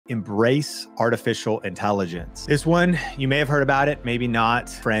Embrace artificial intelligence. This one, you may have heard about it, maybe not.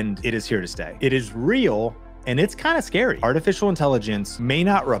 Friend, it is here to stay. It is real. And it's kind of scary. Artificial intelligence may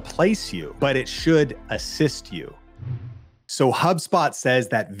not replace you, but it should assist you. So HubSpot says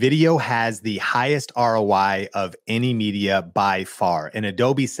that video has the highest ROI of any media by far. And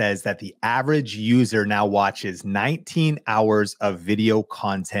Adobe says that the average user now watches 19 hours of video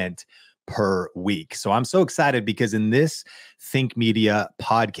content per week. So I'm so excited because in this Think Media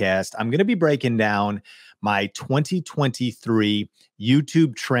podcast, I'm going to be breaking down my 2023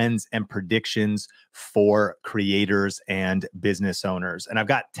 YouTube trends and predictions for creators and business owners. And I've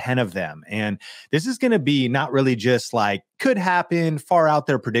got 10 of them. And this is going to be not really just like could happen, far out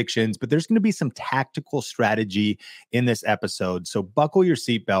there predictions, but there's going to be some tactical strategy in this episode. So buckle your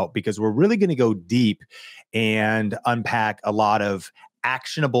seatbelt because we're really going to go deep and unpack a lot of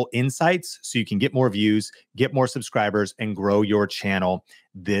actionable insights so you can get more views, get more subscribers, and grow your channel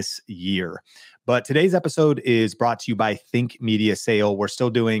this year. But today's episode is brought to you by Think Media Sale. We're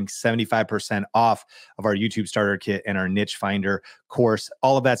still doing 75% off of our YouTube Starter Kit and our Niche Finder course.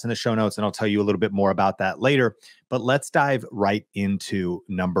 All of that's in the show notes, and I'll tell you a little bit more about that later. But let's dive right into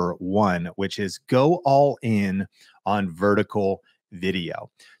number one, which is go all in on vertical video.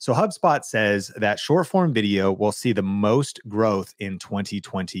 So HubSpot says that short form video will see the most growth in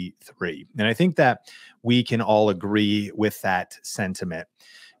 2023. And I think that we can all agree with that sentiment.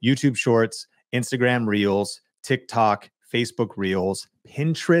 YouTube Shorts, Instagram Reels, TikTok, Facebook Reels,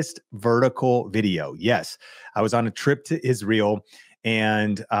 Pinterest vertical video. Yes, I was on a trip to Israel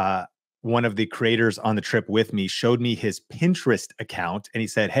and one of the creators on the trip with me showed me his Pinterest account. And he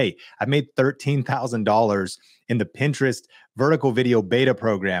said, hey, I've made $13,000 in the Pinterest vertical video beta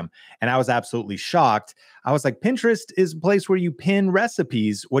program. And I was absolutely shocked. I was like, Pinterest is a place where you pin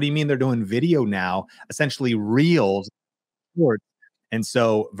recipes. What do you mean they're doing video now? Essentially reels. And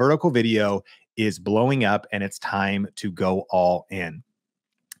so vertical video is blowing up and it's time to go all in.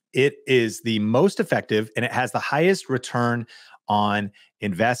 It is the most effective and it has the highest return on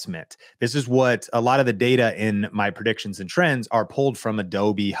investment. This is what a lot of the data in my predictions and trends are pulled from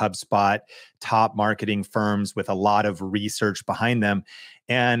Adobe, HubSpot, top marketing firms with a lot of research behind them.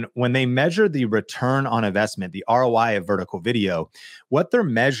 And when they measure the return on investment, the ROI of vertical video, what they're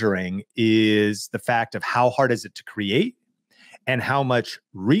measuring is the fact of how hard is it to create and how much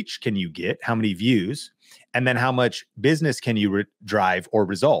reach can you get, how many views, and then how much business can you drive or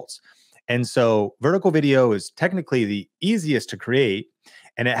results. And so vertical video is technically the easiest to create,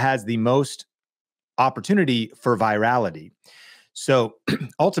 and it has the most opportunity for virality. So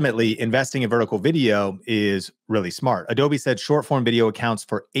ultimately, investing in vertical video is really smart. Adobe said short form video accounts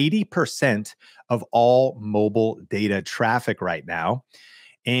for 80% of all mobile data traffic right now.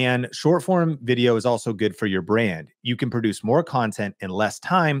 And short form video is also good for your brand. You can produce more content in less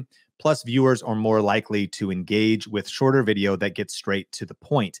time, plus viewers are more likely to engage with shorter video that gets straight to the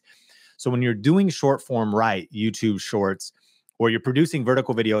point. So when you're doing short form right, YouTube Shorts, or you're producing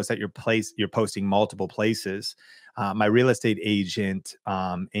vertical videos that you're posting multiple places. My real estate agent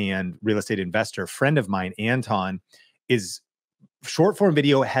and real estate investor friend of mine, Anton, is short form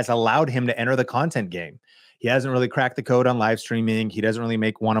video has allowed him to enter the content game. He hasn't really cracked the code on live streaming. He doesn't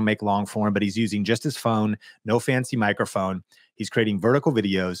really want to make long form, but he's using just his phone, no fancy microphone. He's creating vertical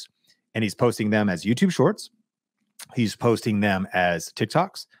videos and he's posting them as YouTube Shorts. He's posting them as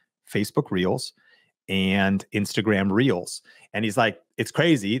TikToks, Facebook Reels, and Instagram Reels. And he's like, it's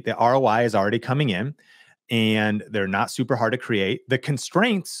crazy. The ROI is already coming in and they're not super hard to create. The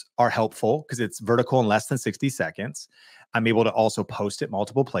constraints are helpful because it's vertical in less than 60 seconds. I'm able to also post it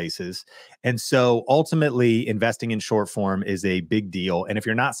multiple places. And so ultimately investing in short form is a big deal. And if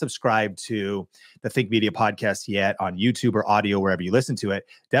you're not subscribed to the Think Media podcast yet on YouTube or audio, wherever you listen to it,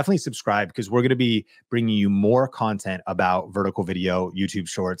 definitely subscribe because we're going to be bringing you more content about vertical video, YouTube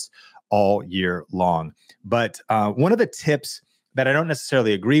Shorts all year long. But one of the tips that I don't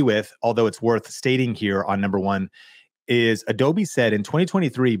necessarily agree with, although it's worth stating here on number one, is Adobe said in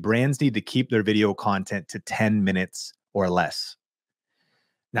 2023, brands need to keep their video content to 10 minutes or less.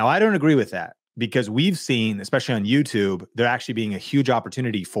 Now, I don't agree with that because we've seen, especially on YouTube, there actually being a huge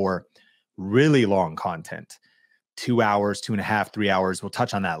opportunity for really long content, 2 hours, 2.5, 3 hours. We'll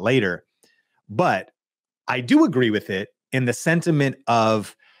touch on that later. But I do agree with it in the sentiment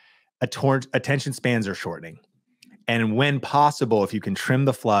of attention spans are shortening. And when possible, if you can trim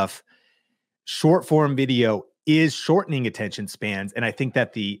the fluff, short form video is shortening attention spans. And I think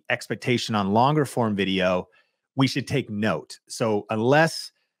that the expectation on longer form video, we should take note. So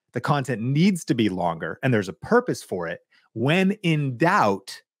unless the content needs to be longer and there's a purpose for it, when in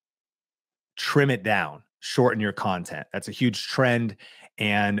doubt, trim it down, shorten your content. That's a huge trend.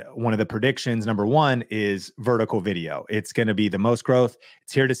 And one of the predictions, number one, is vertical video. It's going to be the most growth.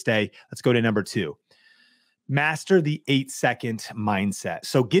 It's here to stay. Let's go to number two. Master the 8-second mindset.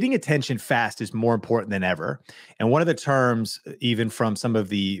 So getting attention fast is more important than ever. And one of the terms, even from some of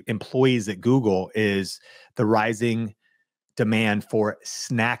the employees at Google, is the rising demand for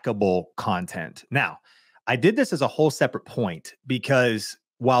snackable content. Now, I did this as a whole separate point because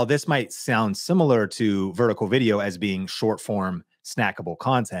while this might sound similar to vertical video as being short form snackable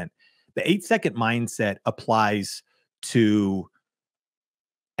content, the 8-second mindset applies to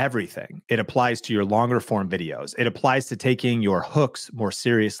everything. It applies to your longer form videos. It applies to taking your hooks more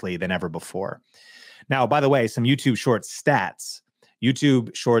seriously than ever before. Now, by the way, some YouTube Shorts stats.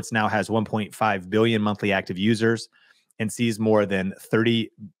 YouTube Shorts now has 1.5 billion monthly active users and sees more than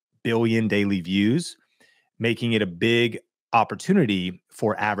 30 billion daily views, making it a big opportunity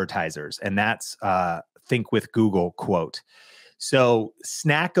for advertisers. And that's Think with Google quote. So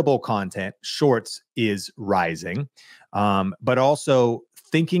snackable content, shorts, is rising, but also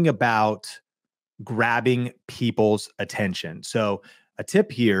thinking about grabbing people's attention. So a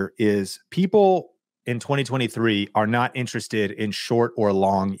tip here is people in 2023 are not interested in short or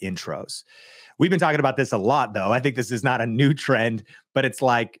long intros. We've been talking about this a lot, though. I think this is not a new trend, but it's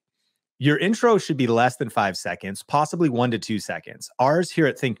like your intro should be less than 5 seconds, possibly 1 to 2 seconds. Ours here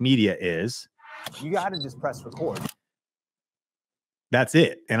at Think Media is, you got to just press record. That's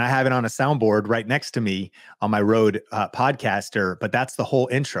it. And I have it on a soundboard right next to me on my Rode Podcaster, but that's the whole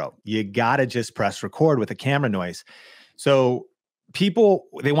intro. You got to just press record with a camera noise. So people,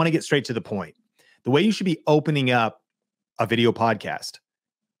 they want to get straight to the point. The way you should be opening up a video podcast,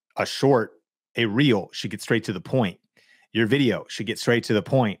 a short, a reel should get straight to the point. Your video should get straight to the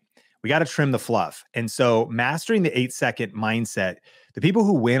point. We got to trim the fluff. And so mastering the 8-second mindset, the people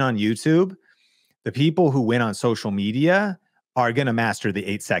who win on YouTube, the people who win on social media are going to master the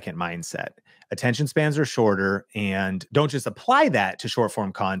 8-second mindset. Attention spans are shorter, and don't just apply that to short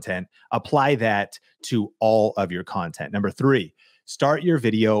form content, apply that to all of your content. Number 3, start your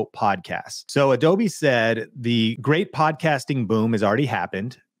video podcast. So Adobe said the great podcasting boom has already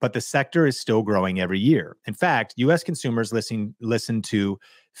happened, but the sector is still growing every year. In fact, US consumers listen to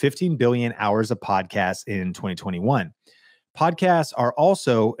 15 billion hours of podcasts in 2021. Podcasts are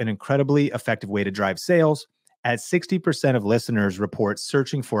also an incredibly effective way to drive sales, as 60% of listeners report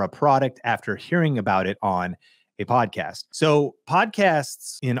searching for a product after hearing about it on a podcast. So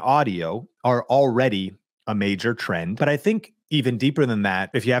podcasts in audio are already a major trend, but I think even deeper than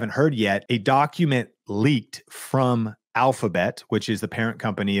that, if you haven't heard yet, a document leaked from Alphabet, which is the parent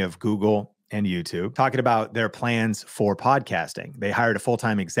company of Google and YouTube, talking about their plans for podcasting. They hired a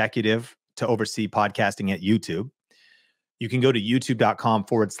full-time executive to oversee podcasting at YouTube. You can go to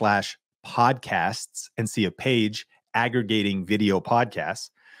youtube.com/podcasts and see a page aggregating video podcasts.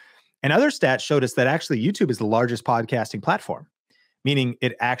 And other stats showed us that actually YouTube is the largest podcasting platform, meaning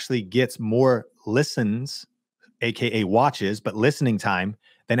it actually gets more listens, AKA watches, but listening time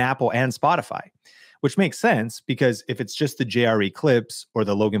than Apple and Spotify, which makes sense because if it's just the JRE Clips or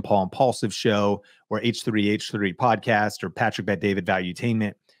the Logan Paul Impulsive Show or H3H3 Podcast or Patrick Bet-David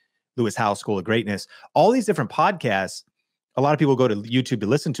Valuetainment, Lewis Howes School of Greatness, all these different podcasts, a lot of people go to YouTube to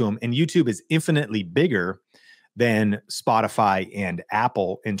listen to them, and YouTube is infinitely bigger than Spotify and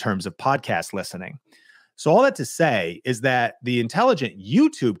Apple in terms of podcast listening. So all that to say is that the intelligent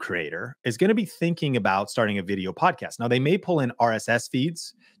YouTube creator is going to be thinking about starting a video podcast. Now, they may pull in RSS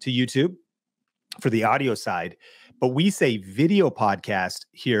feeds to YouTube for the audio side, but we say video podcast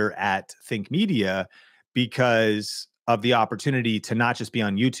here at Think Media because of the opportunity to not just be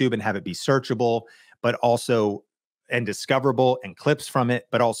on YouTube and have it be searchable, but also and discoverable and clips from it,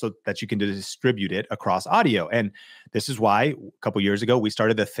 but also that you can distribute it across audio. And this is why a couple of years ago, we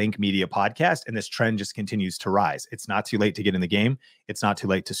started the Think Media podcast, and this trend just continues to rise. It's not too late to get in the game. It's not too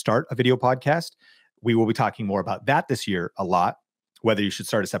late to start a video podcast. We will be talking more about that this year a lot, whether you should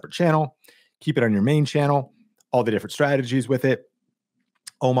start a separate channel, keep it on your main channel, all the different strategies with it.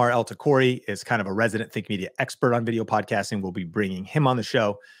 Omar El Takori is kind of a resident Think Media expert on video podcasting. We'll be bringing him on the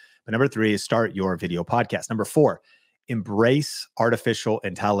show. But number 3 is start your video podcast. Number 4, embrace artificial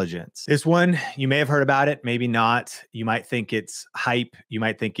intelligence. This one, you may have heard about it, maybe not. You might think it's hype. You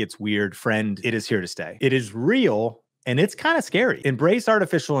might think it's weird. Friend, it is here to stay. It is real, and it's kind of scary. Embrace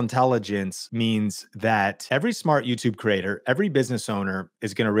artificial intelligence means that every smart YouTube creator, every business owner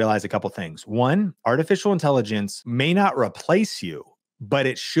is going to realize a couple things. 1, artificial intelligence may not replace you, but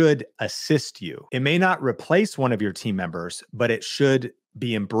it should assist you. It may not replace one of your team members, but it should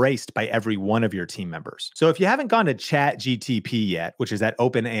be embraced by every one of your team members. So if you haven't gone to ChatGTP yet, which is at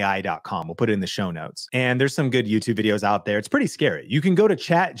openai.com, we'll put it in the show notes. And there's some good YouTube videos out there. It's pretty scary. You can go to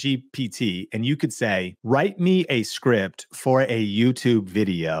ChatGPT and you could say, write me a script for a YouTube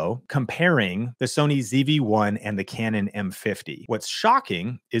video comparing the Sony ZV-1 and the Canon M50. What's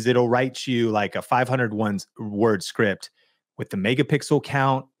shocking is it'll write you like a 501-word script with the megapixel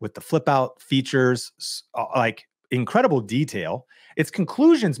count, with the flip out features, like incredible detail. Its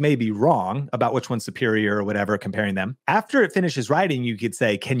conclusions may be wrong about which one's superior or whatever, comparing them. After it finishes writing, you could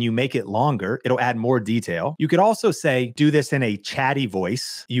say, can you make it longer? It'll add more detail. You could also say, do this in a chatty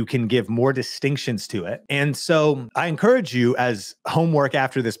voice. You can give more distinctions to it. And so I encourage you, as homework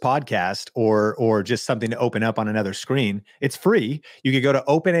after this podcast, or just something to open up on another screen, it's free. You could go to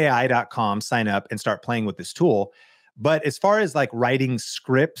openai.com, sign up, and start playing with this tool. But as far as like writing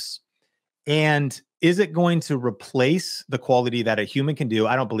scripts, and is it going to replace the quality that a human can do?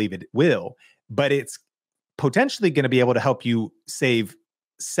 I don't believe it will, but it's potentially going to be able to help you save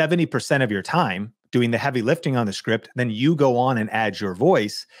 70% of your time doing the heavy lifting on the script. Then you go on and add your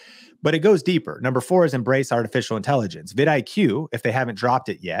voice, but it goes deeper. Number 4 is embrace artificial intelligence. vidIQ, if they haven't dropped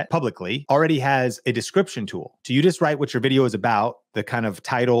it yet publicly, already has a description tool. So you just write what your video is about, the kind of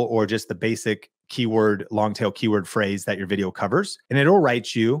title or just the basic keyword, long tail keyword phrase that your video covers. And it'll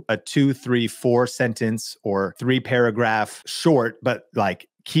write you a 2, 3, 4 sentence or 3 paragraph short, but like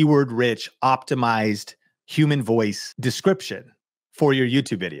keyword rich, optimized human voice description for your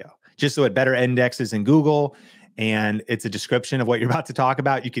YouTube video, just so it better indexes in Google. And it's a description of what you're about to talk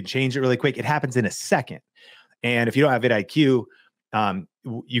about. You can change it really quick. It happens in a second. And if you don't have vidIQ,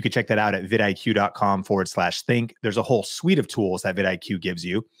 you can check that out at vidiq.com/think. There's a whole suite of tools that vidIQ gives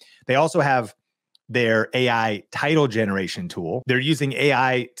you. They also have their AI title generation tool. They're using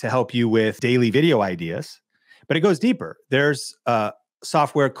AI to help you with daily video ideas, but it goes deeper. There's a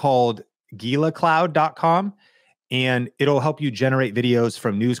software called gilacloud.com, and it'll help you generate videos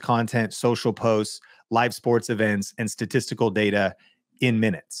from news content, social posts, live sports events, and statistical data in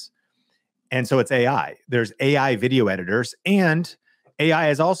minutes. And so it's AI. There's AI video editors, and AI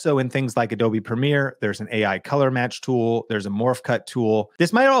is also in things like Adobe Premiere. There's an AI color match tool. There's a morph cut tool.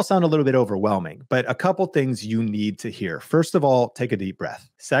 This might all sound a little bit overwhelming, but a couple things you need to hear. First of all, take a deep breath.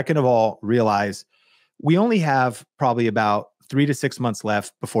 Second of all, realize we only have probably about 3 to 6 months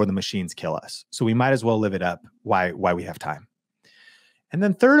left before the machines kill us. So we might as well live it up while we have time. And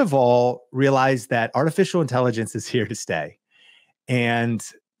then third of all, realize that artificial intelligence is here to stay. And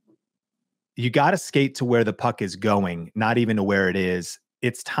you got to skate to where the puck is going, not even to where it is.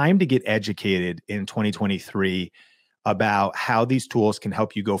 It's time to get educated in 2023 about how these tools can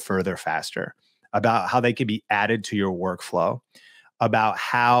help you go further faster, about how they can be added to your workflow, about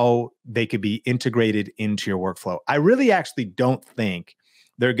how they could be integrated into your workflow. I really actually don't think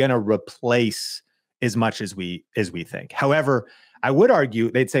they're going to replace as much as we think. However, I would argue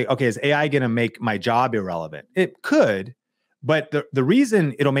they'd say, okay, is AI going to make my job irrelevant? It could. But the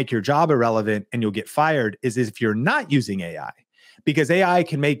reason it'll make your job irrelevant and you'll get fired is if you're not using AI, because AI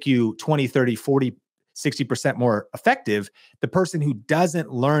can make you 20, 30, 40, 60% more effective. The person who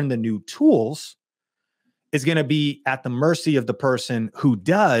doesn't learn the new tools is going to be at the mercy of the person who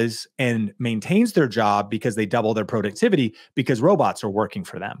does and maintains their job because they double their productivity because robots are working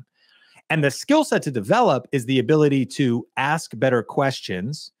for them. And the skill set to develop is the ability to ask better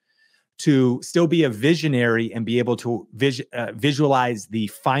questions, to still be a visionary and be able to visualize the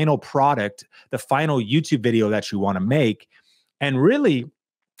final product, the final YouTube video that you want to make. And really,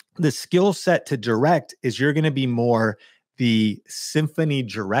 the skill set to direct is you're going to be more the symphony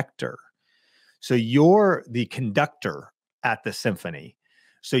director. So you're the conductor at the symphony.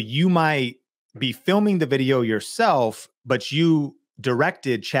 So you might be filming the video yourself, but you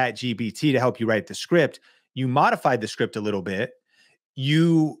directed ChatGPT to help you write the script. You modified the script a little bit.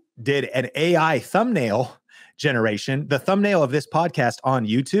 You did an AI thumbnail generation. The thumbnail of this podcast on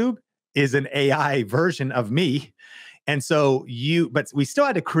YouTube is an AI version of me. And so but we still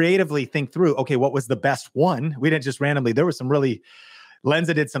had to creatively think through, okay, what was the best one? We didn't just randomly, there was some really,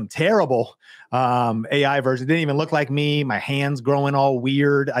 Lenza did some terrible AI version. It didn't even look like me. My hands growing all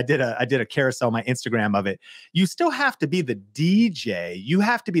weird. I did a carousel on my Instagram of it. You still have to be the DJ. You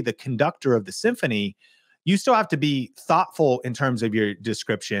have to be the conductor of the symphony. You still have to be thoughtful in terms of your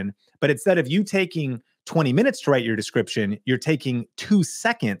description, but instead of you taking 20 minutes to write your description, you're taking 2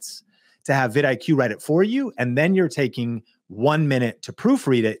 seconds to have vidIQ write it for you, and then you're taking 1 minute to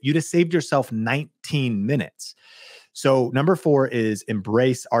proofread it. You just saved yourself 19 minutes. So number 4 is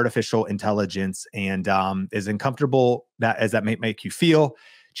embrace artificial intelligence, and as uncomfortable as that may make you feel,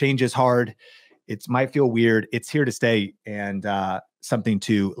 change is hard. It might feel weird. It's here to stay, and something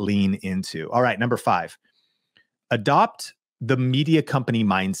to lean into. All right, number 5, adopt the media company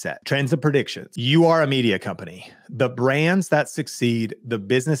mindset. Trends and predictions. You are a media company. The brands that succeed, the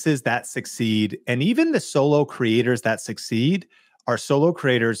businesses that succeed, and even the solo creators that succeed are solo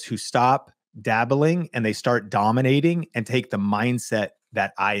creators who stop dabbling and they start dominating and take the mindset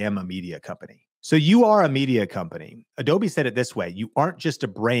that I am a media company. So you are a media company. Adobe said it this way: you aren't just a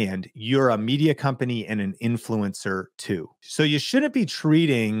brand, you're a media company and an influencer too. So you shouldn't be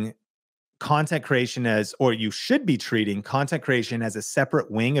treating content creation as, or you should be treating content creation as a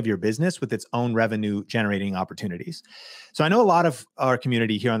separate wing of your business with its own revenue generating opportunities. So I know a lot of our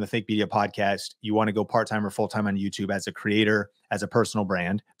community here on the Think Media podcast, you want to go part-time or full-time on YouTube as a creator, as a personal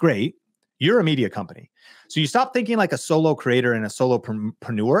brand. Great. You're a media company. So you stop thinking like a solo creator and a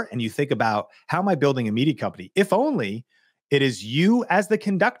solopreneur, and you think about, how am I building a media company? If only it is you as the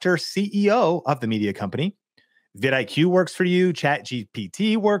conductor, CEO of the media company. vidIQ works for you.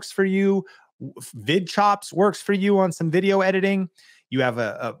 ChatGPT works for you. VidChops works for you on some video editing. You have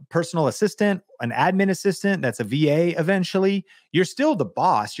a personal assistant, an admin assistant that's a VA eventually. You're still the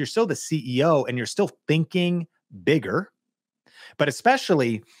boss. You're still the CEO, and you're still thinking bigger. But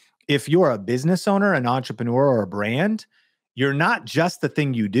especially if you're a business owner, an entrepreneur, or a brand, you're not just the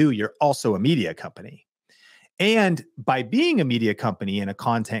thing you do, you're also a media company. And by being a media company and a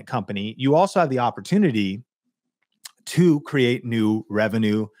content company, you also have the opportunity to create new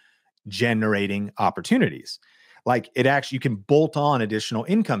revenue generating opportunities. Like it actually, you can bolt on additional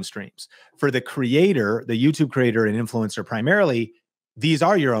income streams. For the creator, the YouTube creator and influencer primarily, these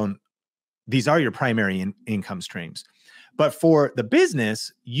are your primary income streams. But for the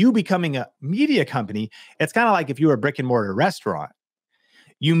business, you becoming a media company, it's kind of like if you were a brick and mortar restaurant.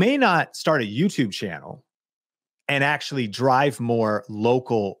 You may not start a YouTube channel and actually drive more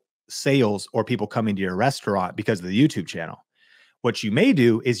local sales or people coming to your restaurant because of the YouTube channel. What you may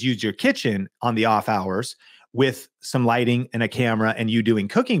do is use your kitchen on the off hours with some lighting and a camera and you doing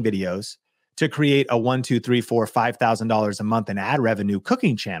cooking videos to create a $1,000, $2,000, $3,000, $5,000 a month in ad revenue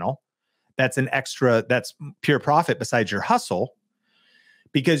cooking channel. That's an extra, that's pure profit besides your hustle,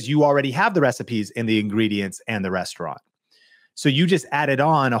 because you already have the recipes and the ingredients and the restaurant. So you just added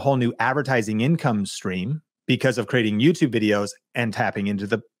on a whole new advertising income stream because of creating YouTube videos and tapping into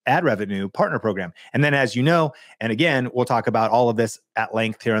the ad revenue partner program. And then, as you know, and again, we'll talk about all of this at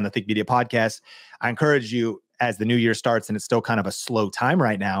length here on the Think Media podcast. I encourage you, as the new year starts and it's still kind of a slow time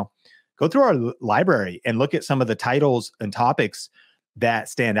right now, go through our library and look at some of the titles and topics that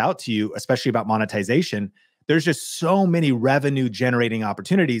stand out to you, especially about monetization. There's just so many revenue generating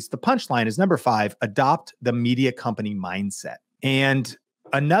opportunities. The punchline is number 5, adopt the media company mindset. And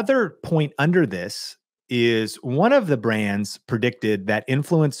another point under this is one of the brands predicted that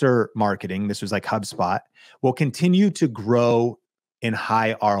influencer marketing, this was like HubSpot, will continue to grow in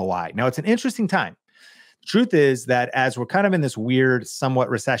high ROI. Now, it's an interesting time. The truth is that as we're kind of in this weird, somewhat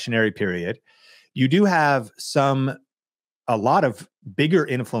recessionary period, you do have a lot of bigger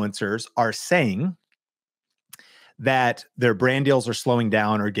influencers are saying that their brand deals are slowing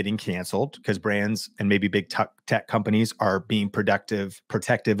down or getting canceled because brands and maybe big tech companies are being protective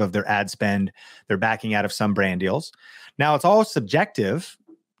of their ad spend. They're backing out of some brand deals. Now, it's all subjective,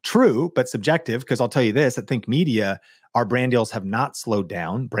 true, but subjective, because I'll tell you this, I think media, our brand deals have not slowed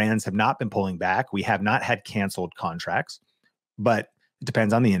down. Brands have not been pulling back. We have not had canceled contracts, but it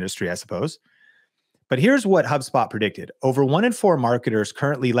depends on the industry, I suppose. But here's what HubSpot predicted. Over 1 in 4 marketers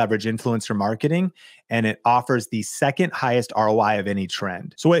currently leverage influencer marketing, and it offers the second highest ROI of any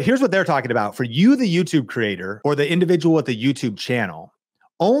trend. So here's what they're talking about. For you, the YouTube creator or the individual with the YouTube channel,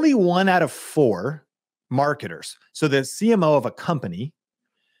 only 1 out of 4 marketers, so the CMO of a company,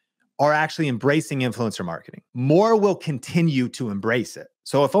 are actually embracing influencer marketing. More will continue to embrace it.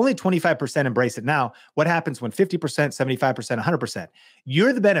 So if only 25% embrace it now, what happens when 50%, 75%, 100%?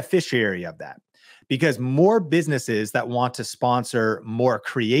 You're the beneficiary of that. Because more businesses that want to sponsor more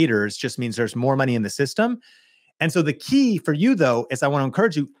creators just means there's more money in the system. And so the key for you, though, is I want to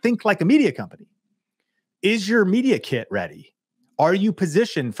encourage you, think like a media company. Is your media kit ready? Are you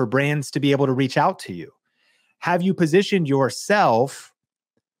positioned for brands to be able to reach out to you? Have you positioned yourself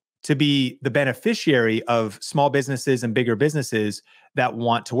to be the beneficiary of small businesses and bigger businesses that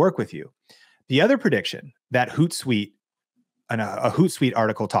want to work with you? The other prediction that Hootsuite, a Hootsuite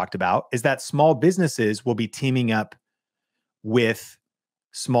article talked about, is that small businesses will be teaming up with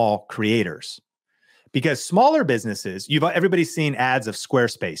small creators. Because smaller businesses, everybody's seen ads of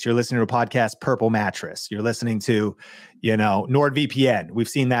Squarespace. You're listening to a podcast, Purple Mattress. You're listening to, NordVPN. We've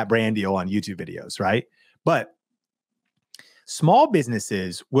seen that brand deal on YouTube videos, right? But small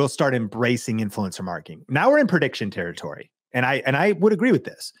businesses will start embracing influencer marketing. Now we're in prediction territory. And I would agree with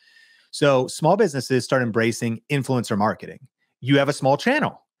this. So small businesses start embracing influencer marketing. You have a small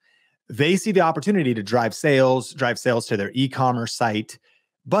channel. They see the opportunity to drive sales to their e-commerce site,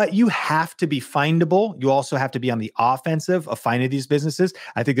 but you have to be findable. You also have to be on the offensive of finding these businesses.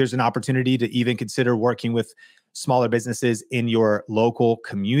 I think there's an opportunity to even consider working with smaller businesses in your local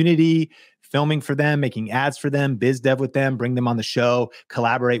community, filming for them, making ads for them, biz dev with them, bring them on the show,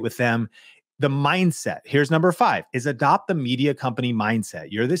 collaborate with them. The mindset, here's number 5, is adopt the media company mindset.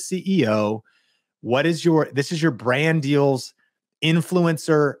 You're the CEO. This is your brand deals,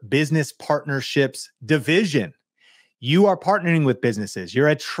 influencer business partnerships division. You are partnering with businesses. You're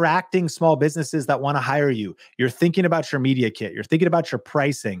attracting small businesses that want to hire you. You're thinking about your media kit. You're thinking about your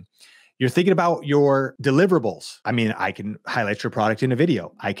pricing. You're thinking about your deliverables. I mean, I can highlight your product in a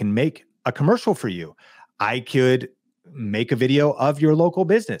video. I can make a commercial for you. I could make a video of your local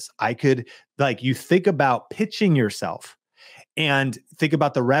business. I could, you think about pitching yourself and think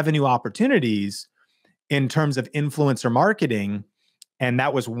about the revenue opportunities in terms of influencer marketing. And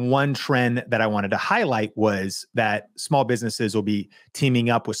that was one trend that I wanted to highlight, was that small businesses will be teaming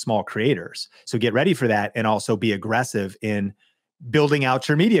up with small creators. So get ready for that, and also be aggressive in building out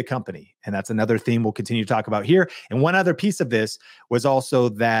your media company. And that's another theme we'll continue to talk about here. And one other piece of this was also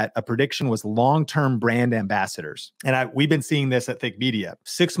that a prediction was long-term brand ambassadors. And we've been seeing this at Think Media,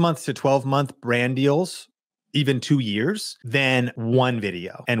 6 months to 12-month brand deals, even 2 years, than one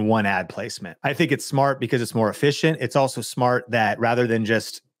video and one ad placement. I think it's smart because it's more efficient. It's also smart that rather than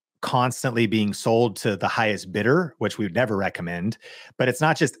just constantly being sold to the highest bidder, which we would never recommend, but it's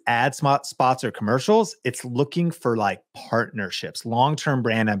not just ad spots or commercials. It's looking for partnerships, long-term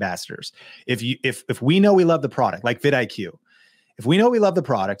brand ambassadors. If we know we love the product, like vidIQ, if we know we love the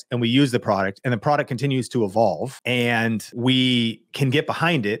product and we use the product and the product continues to evolve and we can get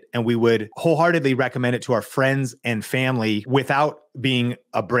behind it, and we would wholeheartedly recommend it to our friends and family without being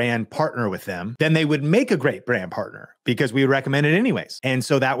a brand partner with them, then they would make a great brand partner because we would recommend it anyways. And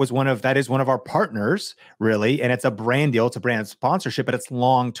so that is one of our partners, really. And it's a brand deal. It's a brand sponsorship, but it's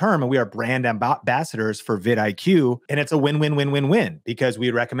long-term. And we are brand ambassadors for vidIQ. And it's a win-win-win-win-win because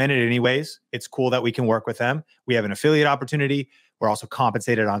we recommend it anyways. It's cool that we can work with them. We have an affiliate opportunity. We're also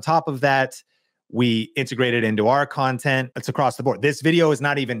compensated on top of that. We integrate it into our content. It's across the board. This video is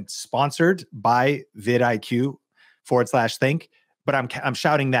not even sponsored by vidIQ/think, but I'm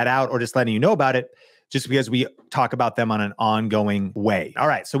shouting that out or just letting you know about it just because we talk about them on an ongoing way. All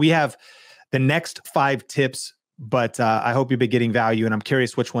right. So we have the next 5 tips, but I hope you've been getting value, and I'm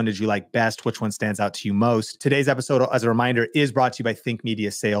curious, which one did you like best? Which one stands out to you most? Today's episode, as a reminder, is brought to you by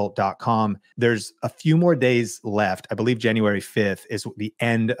thinkmediasale.com. There's a few more days left. I believe January 5th is the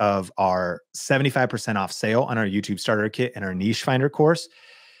end of our 75% off sale on our YouTube starter kit and our niche finder course.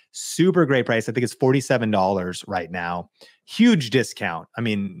 Super great price. I think it's $47 right now. Huge discount. I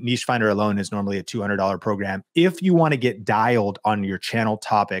mean, niche finder alone is normally a $200 program if you want to get dialed on your channel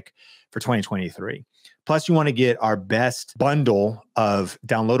topic for 2023. Plus, you want to get our best bundle of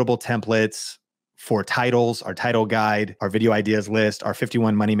downloadable templates for titles, our title guide, our video ideas list, our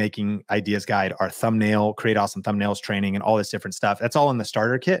 51 money-making ideas guide, our create awesome thumbnails training, and all this different stuff. That's all in the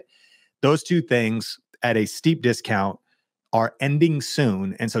starter kit. Those 2 things at a steep discount are ending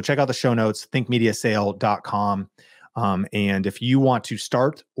soon. And so check out the show notes, thinkmediasale.com. And if you want to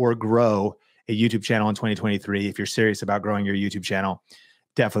start or grow a YouTube channel in 2023, if you're serious about growing your YouTube channel,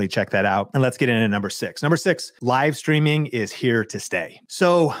 definitely check that out. And let's get into number 6. Number 6, live streaming is here to stay.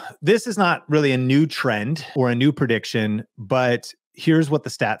 So this is not really a new trend or a new prediction, but here's what the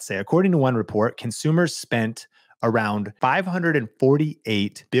stats say. According to one report, consumers spent around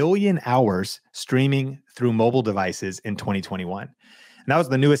 548 billion hours streaming through mobile devices in 2021. And that was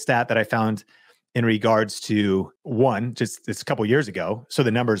the newest stat that I found in regards to, one, just it's a couple years ago, so the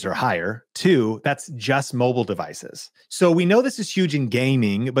numbers are higher. 2, that's just mobile devices. So we know this is huge in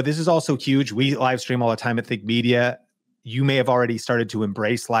gaming, but this is also huge. We live stream all the time at Think Media. You may have already started to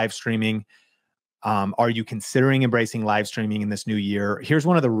embrace live streaming. Are you considering embracing live streaming in this new year? Here's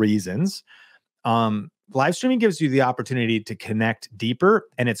one of the reasons. Live streaming gives you the opportunity to connect deeper,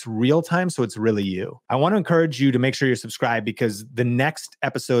 and it's real time, so it's really you. I want to encourage you to make sure you're subscribed, because the next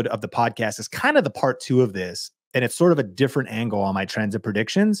episode of the podcast is kind of the part 2 of this, and it's sort of a different angle on my trends and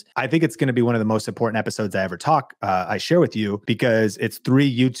predictions. I think it's going to be one of the most important episodes I ever I share with you, because it's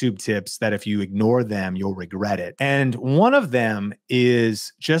 3 YouTube tips that if you ignore them, you'll regret it. And one of them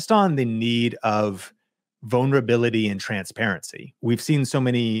is just on the need of vulnerability and transparency. We've seen so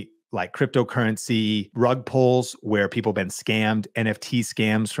many cryptocurrency rug pulls where people have been scammed, NFT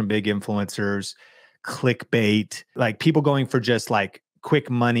scams from big influencers, clickbait, people going for just quick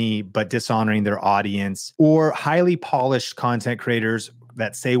money, but dishonoring their audience, or highly polished content creators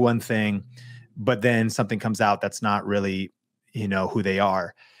that say one thing, but then something comes out that's not really, who they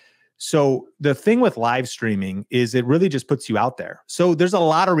are. So the thing with live streaming is it really just puts you out there. So there's a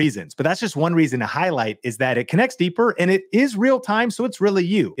lot of reasons, but that's just one reason to highlight, is that it connects deeper and it is real time. So it's really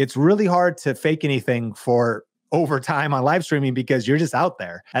you. It's really hard to fake anything for over time on live streaming because you're just out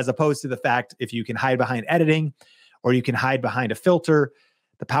there, as opposed to the fact if you can hide behind editing or you can hide behind a filter.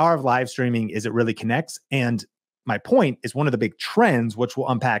 The power of live streaming is it really connects. And my point is, one of the big trends, which we'll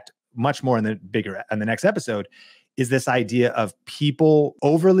unpack much more in the next episode, is this idea of people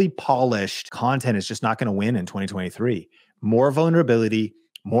overly polished content is just not going to win in 2023. More vulnerability,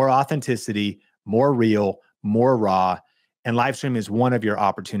 more authenticity, more real, more raw. And live streaming is one of your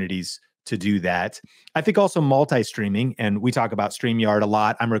opportunities to do that. I think also multi-streaming, and we talk about StreamYard a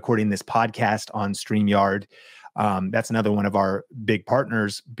lot. I'm recording this podcast on StreamYard. That's another one of our big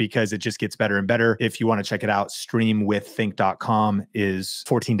partners because it just gets better and better. If you want to check it out, streamwiththink.com is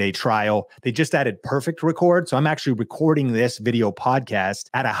 14-day trial. They just added perfect record. So I'm actually recording this video podcast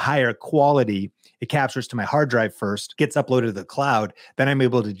at a higher quality. It captures to my hard drive first, gets uploaded to the cloud. Then I'm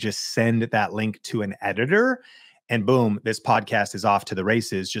able to just send that link to an editor. And boom, this podcast is off to the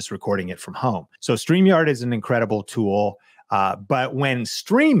races, just recording it from home. So StreamYard is an incredible tool. But when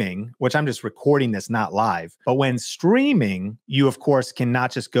streaming, which I'm just recording this, not live, but when streaming, you of course can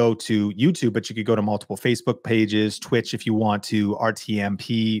not just go to YouTube, but you could go to multiple Facebook pages, Twitch if you want to,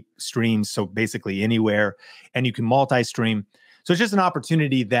 RTMP streams, so basically anywhere, and you can multi-stream. So it's just an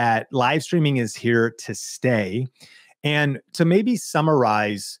opportunity that live streaming is here to stay. And to maybe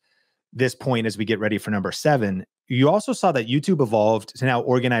summarize this point as we get ready for number 7, you also saw that YouTube evolved to now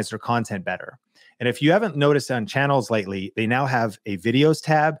organize their content better. And if you haven't noticed on channels lately, they now have a videos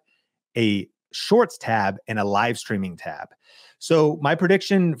tab, a shorts tab, and a live streaming tab. So my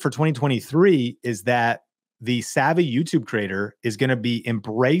prediction for 2023 is that the savvy YouTube creator is going to be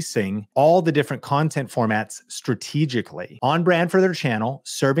embracing all the different content formats strategically, on brand for their channel,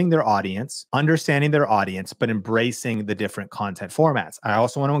 serving their audience, understanding their audience, but embracing the different content formats. I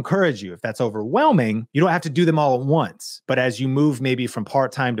also want to encourage you, if that's overwhelming, you don't have to do them all at once. But as you move maybe from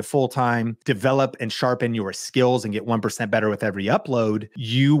part-time to full-time, develop and sharpen your skills and get 1% better with every upload,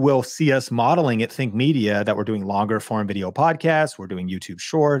 you will see us modeling at Think Media that we're doing longer form video podcasts, we're doing YouTube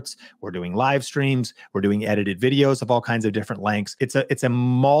shorts, we're doing live streams, we're doing edited videos of all kinds of different lengths. It's a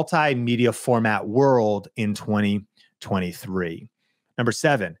multimedia format world in 2023. Number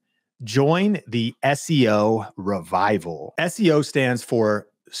 7, join the SEO revival. SEO stands for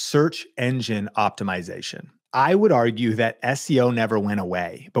search engine optimization. I would argue that SEO never went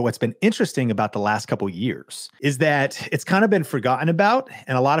away. But what's been interesting about the last couple of years is that it's kind of been forgotten about,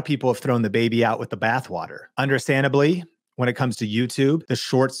 and a lot of people have thrown the baby out with the bathwater. Understandably, when it comes to YouTube, the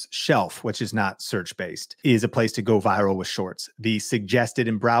shorts shelf, which is not search-based, is a place to go viral with shorts. The suggested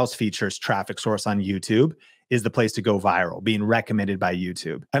and browse features traffic source on YouTube is the place to go viral, being recommended by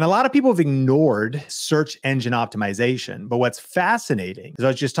YouTube. And a lot of people have ignored search engine optimization. But what's fascinating is I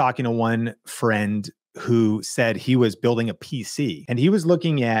was just talking to one friend who said he was building a PC and he was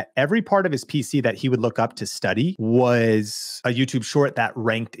looking at every part of his PC that he would look up to study was a YouTube short that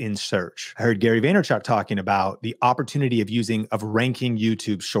ranked in search. I heard Gary Vaynerchuk talking about the opportunity of ranking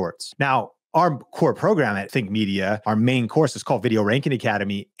YouTube shorts. Now, our core program at Think Media, our main course is called Video Ranking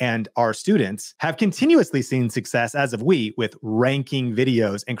Academy, and our students have continuously seen success with ranking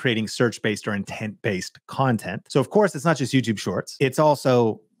videos and creating search-based or intent-based content. So of course, it's not just YouTube shorts. It's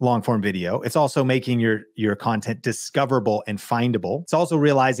also long-form video. It's also making your content discoverable and findable. It's also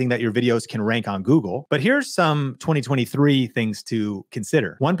realizing that your videos can rank on Google. But here's some 2023 things to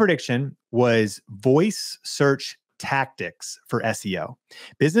consider. One prediction was voice search tactics for SEO.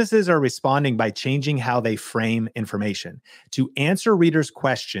 Businesses are responding by changing how they frame information to answer readers'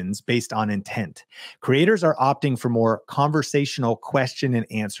 questions based on intent. Creators are opting for more conversational question and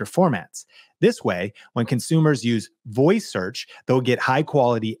answer formats. This way, when consumers use voice search, they'll get high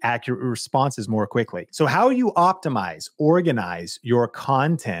quality, accurate responses more quickly. So how you optimize, organize your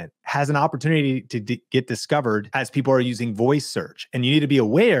content has an opportunity to get discovered as people are using voice search. And you need to be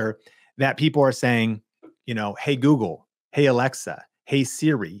aware that people are saying, hey, Google, hey, Alexa, hey,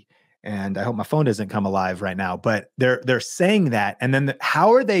 Siri. And I hope my phone doesn't come alive right now, but they're saying that. And then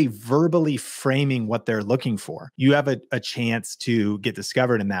how are they verbally framing what they're looking for? You have a chance to get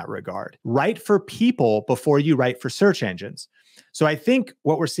discovered in that regard. Write for people before you write for search engines. So I think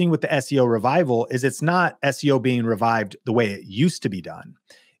what we're seeing with the SEO revival is it's not SEO being revived the way it used to be done.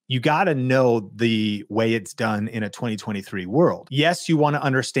 you got to know the way it's done in a 2023 world. Yes, you want to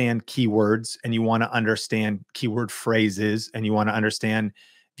understand keywords and you want to understand keyword phrases and you want to understand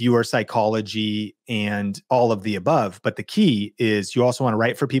viewer psychology and all of the above. But the key is you also want to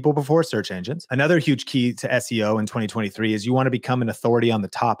write for people before search engines. Another huge key to SEO in 2023 is you want to become an authority on the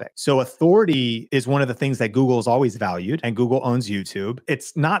topic. So authority is one of the things that Google's always valued, and Google owns YouTube.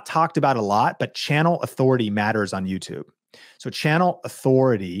 It's not talked about a lot, but channel authority matters on YouTube. So channel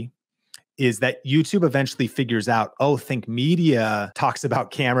authority is that YouTube eventually figures out, oh, Think Media talks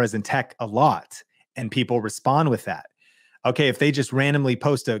about cameras and tech a lot, and people respond with that. Okay, if they just randomly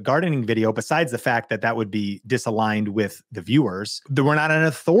post a gardening video, besides the fact that that would be disaligned with the viewers, then we're not an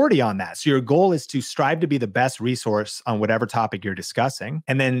authority on that. So your goal is to strive to be the best resource on whatever topic you're discussing.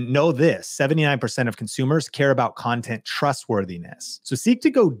 And then know this, 79% of consumers care about content trustworthiness. So seek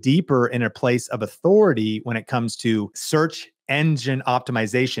to go deeper in a place of authority when it comes to search engine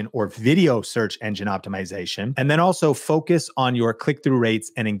optimization or video search engine optimization. And then also focus on your click-through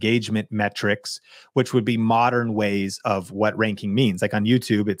rates and engagement metrics, which would be modern ways of what ranking means. Like on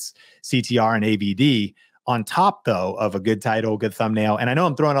YouTube, it's CTR and AVD. On top, though, of a good title, good thumbnail. And I know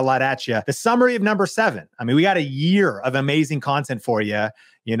I'm throwing a lot at you. The summary of number 7. I mean, we got a year of amazing content for you.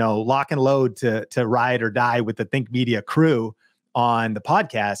 You know, lock and load to ride or die with the Think Media crew on the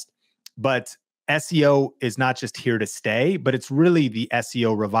podcast. But SEO is not just here to stay, but it's really the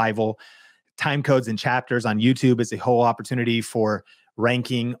SEO revival. Time codes and chapters on YouTube is a whole opportunity for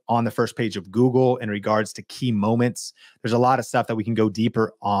ranking on the first page of Google in regards to key moments. There's a lot of stuff that we can go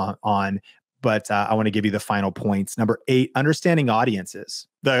deeper on, but I want to give you the final points. Number 8, understanding audiences.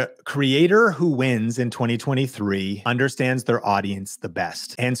 The creator who wins in 2023 understands their audience the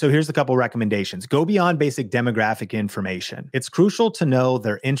best. And so here's a couple recommendations. Go beyond basic demographic information. It's crucial to know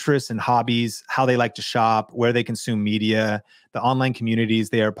their interests and hobbies, how they like to shop, where they consume media, the online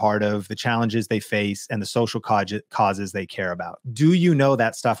communities they are part of, the challenges they face, and the social causes they care about. Do you know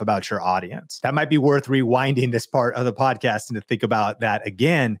that stuff about your audience? That might be worth rewinding this part of the podcast and to think about that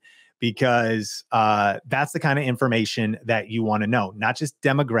again, because that's the kind of information that you want to know, not just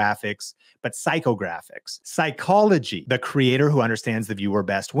demographics, but psychographics. Psychology, the creator who understands the viewer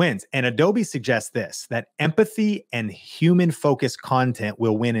best wins. And Adobe suggests this, that empathy and human-focused content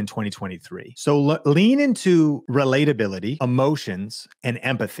will win in 2023. So lean into relatability, emotions, and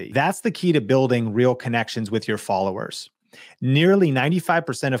empathy. That's the key to building real connections with your followers. Nearly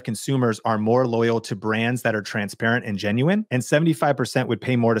 95% of consumers are more loyal to brands that are transparent and genuine, and 75% would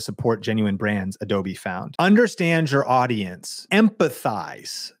pay more to support genuine brands, Adobe found. Understand your audience,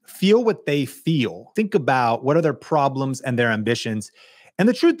 empathize, feel what they feel. Think about what are their problems and their ambitions. And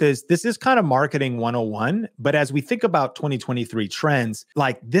the truth is, this is kind of marketing 101, but as we think about 2023 trends,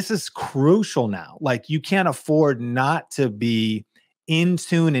 like this is crucial now. Like you can't afford not to be in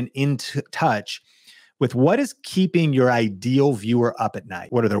tune and in touch with what is keeping your ideal viewer up at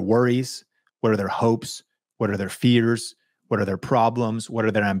night. What are their worries? What are their hopes? What are their fears? What are their problems? What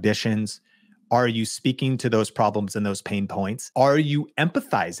are their ambitions? Are you speaking to those problems and those pain points? Are you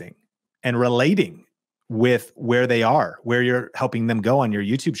empathizing and relating with where they are, where you're helping them go on your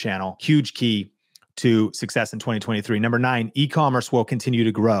YouTube channel? Huge key to success in 2023. Number 9, e-commerce will continue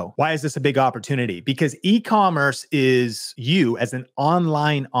to grow. Why is this a big opportunity? Because e-commerce is you as an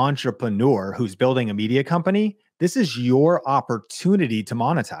online entrepreneur who's building a media company. This is your opportunity to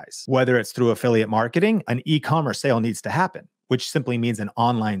monetize. Whether it's through affiliate marketing, an e-commerce sale needs to happen, which simply means an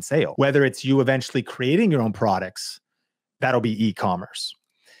online sale. Whether it's you eventually creating your own products, that'll be e-commerce.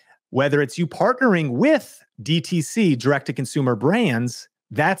 Whether it's you partnering with DTC, direct-to-consumer brands,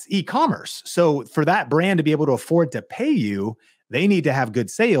 that's e-commerce. So for that brand to be able to afford to pay you, they need to have good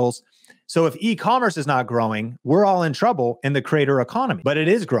sales. So if e-commerce is not growing, we're all in trouble in the creator economy, but it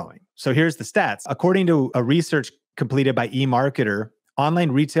is growing. So here's the stats. According to a research completed by eMarketer,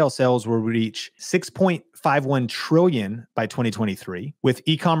 online retail sales will reach 6.51 trillion by 2023, with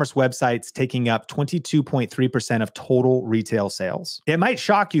e-commerce websites taking up 22.3% of total retail sales. It might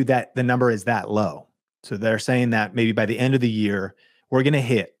shock you that the number is that low. So they're saying that maybe by the end of the year, we're going to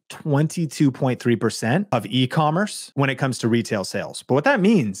hit 22.3% of e-commerce when it comes to retail sales. But what that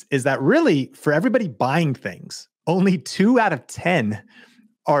means is that really for everybody buying things, only 2 out of 10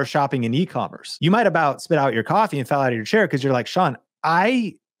 are shopping in e-commerce. You might about spit out your coffee and fell out of your chair because you're like, Sean,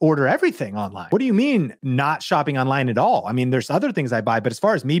 I order everything online. What do you mean not shopping online at all? I mean, there's other things I buy, but as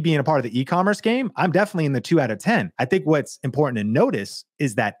far as me being a part of the e-commerce game, I'm definitely in the 2 out of 10. I think what's important to notice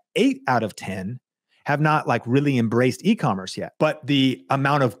is that 8 out of 10 have not like really embraced e-commerce yet. But the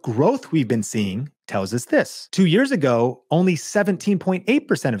amount of growth we've been seeing tells us this. 2 years ago, only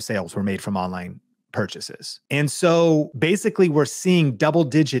 17.8% of sales were made from online purchases. And so basically we're seeing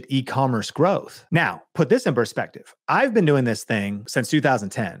double-digit e-commerce growth. Now, put this in perspective. I've been doing this thing since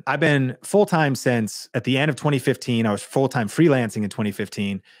 2010. I've been full-time since at the end of 2015. I was full-time freelancing in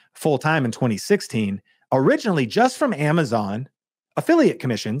 2015, full-time in 2016, originally just from Amazon affiliate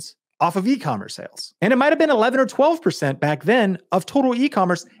commissions off of e-commerce sales. And it might have been 11 or 12% back then of total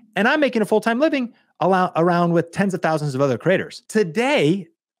e-commerce. And I'm making a full-time living around with tens of thousands of other creators. Today,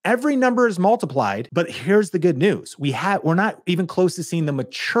 every number is multiplied, but here's the good news. We're not even close to seeing the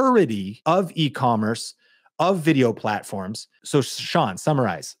maturity of e-commerce, of video platforms. So Sean,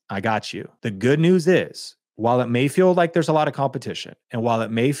 summarize. I got you. The good news is, while it may feel like there's a lot of competition, and while it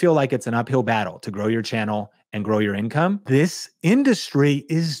may feel like it's an uphill battle to grow your channel and grow your income, this industry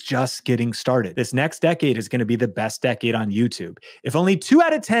is just getting started. This next decade is going to be the best decade on YouTube. If only 2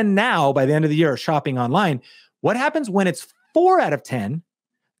 out of 10 now by the end of the year are shopping online, what happens when it's 4 out of 10?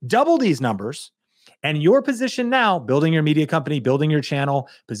 Double these numbers, and your position now, building your media company, building your channel,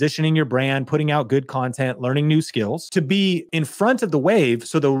 positioning your brand, putting out good content, learning new skills, to be in front of the wave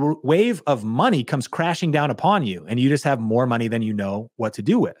so the wave of money comes crashing down upon you and you just have more money than you know what to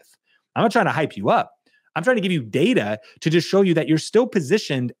do with. I'm not trying to hype you up. I'm trying to give you data to just show you that you're still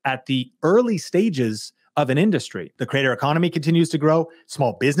positioned at the early stages of an industry. The creator economy continues to grow.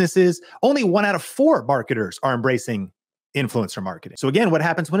 Small businesses, only 1 out of 4 marketers are embracing influencer marketing. So again, what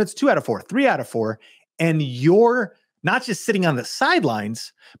happens when it's 2 out of 4, 3 out of 4, and you're not just sitting on the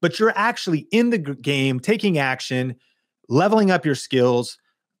sidelines, but you're actually in the game, taking action, leveling up your skills,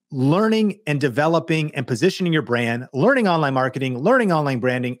 learning and developing and positioning your brand, learning online marketing, learning online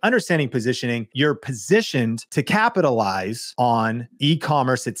branding, understanding positioning. You're positioned to capitalize on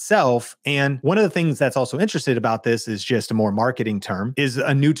e-commerce itself. And one of the things that's also interesting about this is just a more marketing term, is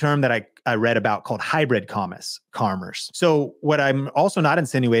a new term that I read about called hybrid commerce. So what I'm also not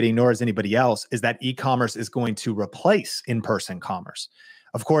insinuating, nor is anybody else, is that e-commerce is going to replace in-person commerce.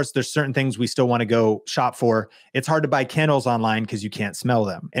 Of course, there's certain things we still want to go shop for. It's hard to buy candles online because you can't smell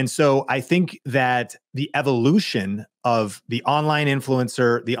them. And so I think that the evolution of the online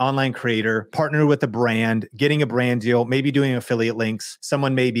influencer, the online creator, partner with a brand, getting a brand deal, maybe doing affiliate links,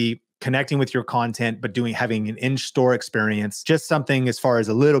 someone maybe connecting with your content, but having an in-store experience, just something as far as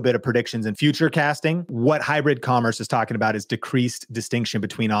a little bit of predictions and future casting. What hybrid commerce is talking about is decreased distinction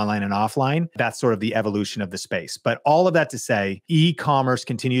between online and offline. That's sort of the evolution of the space. But all of that to say, e-commerce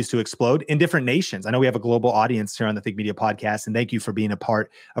continues to explode in different nations. I know we have a global audience here on the Think Media podcast, and thank you for being a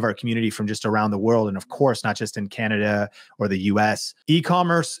part of our community from just around the world. And of course, not just in Canada or the US.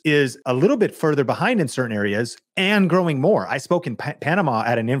 E-commerce is a little bit further behind in certain areas and growing more. I spoke in Panama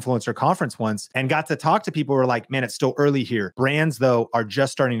at an influencer conference once and got to talk to people who were like, man, it's still early here. Brands, though, are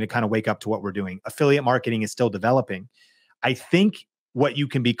just starting to kind of wake up to what we're doing. Affiliate marketing is still developing. I think what you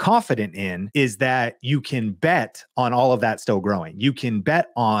can be confident in is that you can bet on all of that still growing. You can bet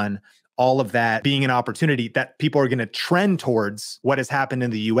on all of that being an opportunity that people are going to trend towards what has happened in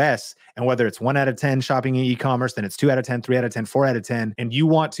the US. And whether it's 1 out of 10 shopping in e-commerce, then it's 2 out of 10, 3 out of 10, 4 out of 10. And you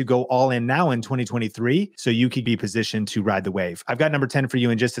want to go all in now in 2023 so you could be positioned to ride the wave. I've got number 10 for you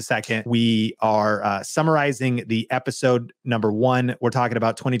in just a second. We are summarizing the episode number 1. We're talking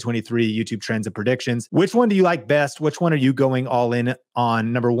about 2023 YouTube trends and predictions. Which one do you like best? Which one are you going all in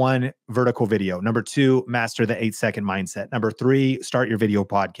on? Number 1, vertical video. Number 2, master the 8-second mindset. Number 3, start your video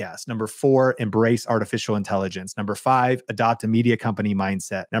podcast. Number 4, embrace artificial intelligence. Number 5, adopt a media company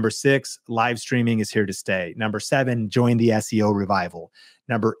mindset. Number 6, live streaming is here to stay. Number 7, join the SEO revival.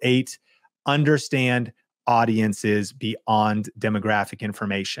 Number 8, understand audiences beyond demographic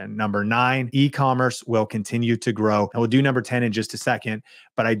information. Number 9, e-commerce will continue to grow. And we'll do number 10 in just a second,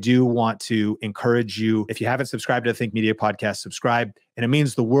 but I do want to encourage you, if you haven't subscribed to the Think Media podcast, subscribe. And it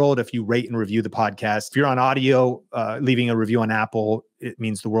means the world if you rate and review the podcast. If you're on audio, leaving a review on Apple, it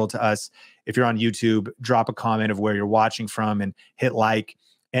means the world to us. If you're on YouTube, drop a comment of where you're watching from and hit like,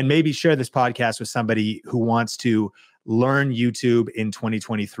 and maybe share this podcast with somebody who wants to learn YouTube in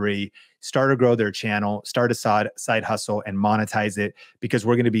 2023, start or grow their channel, start a side hustle and monetize it, because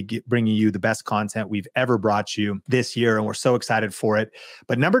we're going to be bringing you the best content we've ever brought you this year. And we're so excited for it.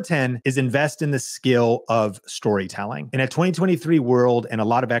 But number 10 is invest in the skill of storytelling. In a 2023 world, and a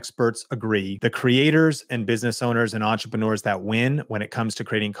lot of experts agree, the creators and business owners and entrepreneurs that win when it comes to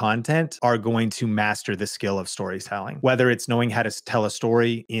creating content are going to master the skill of storytelling. Whether it's knowing how to tell a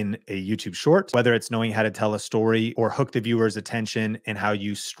story in a YouTube short, whether it's knowing how to tell a story or hook the viewer's attention and how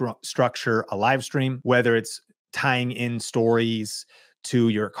you structure a live stream, whether it's tying in stories to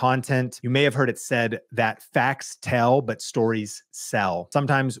your content. You may have heard it said that facts tell, but stories sell.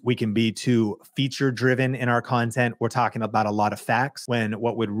 Sometimes we can be too feature driven in our content. We're talking about a lot of facts when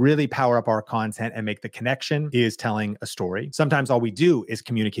what would really power up our content and make the connection is telling a story. Sometimes all we do is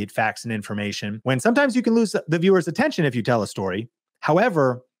communicate facts and information, when sometimes you can lose the viewer's attention if you tell a story.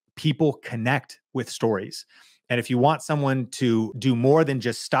 However, people connect with stories. And if you want someone to do more than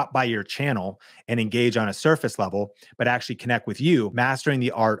just stop by your channel and engage on a surface level, but actually connect with you, mastering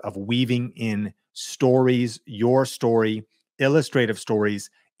the art of weaving in stories, your story, illustrative stories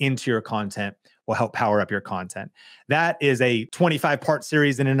into your content will help power up your content. That is a 25-part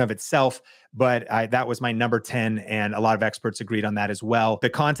series in and of itself, but that was my number 10, and a lot of experts agreed on that as well. The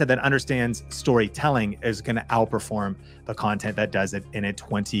content that understands storytelling is going to outperform the content that does it in a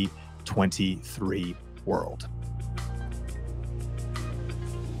 2023 world.